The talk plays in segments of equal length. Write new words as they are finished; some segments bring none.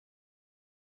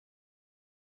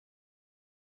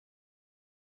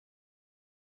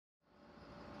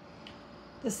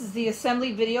This is the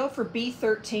assembly video for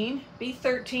B13.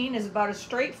 B13 is about as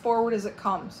straightforward as it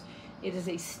comes. It is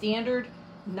a standard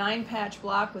 9-patch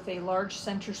block with a large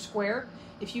center square.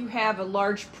 If you have a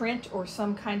large print or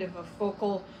some kind of a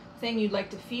focal thing you'd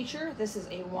like to feature, this is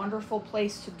a wonderful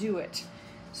place to do it.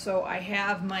 So I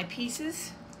have my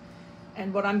pieces,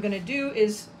 and what I'm going to do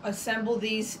is assemble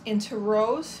these into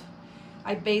rows.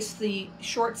 I base the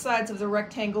short sides of the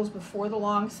rectangles before the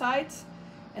long sides,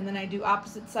 and then I do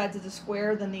opposite sides of the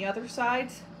square than the other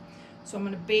sides. So I'm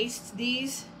going to baste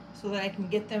these so that I can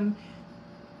get them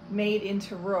made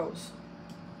into rows.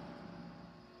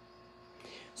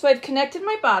 So I've connected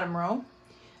my bottom row.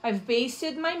 I've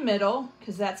basted my middle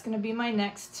because that's going to be my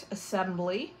next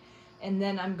assembly, and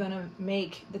then I'm going to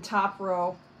make the top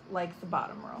row like the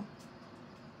bottom row.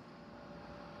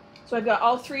 So I've got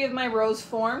all 3 of my rows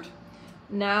formed.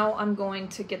 Now I'm going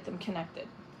to get them connected.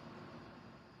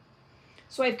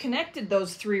 So I've connected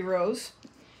those 3 rows,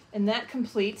 and that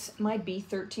completes my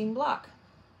B13 block.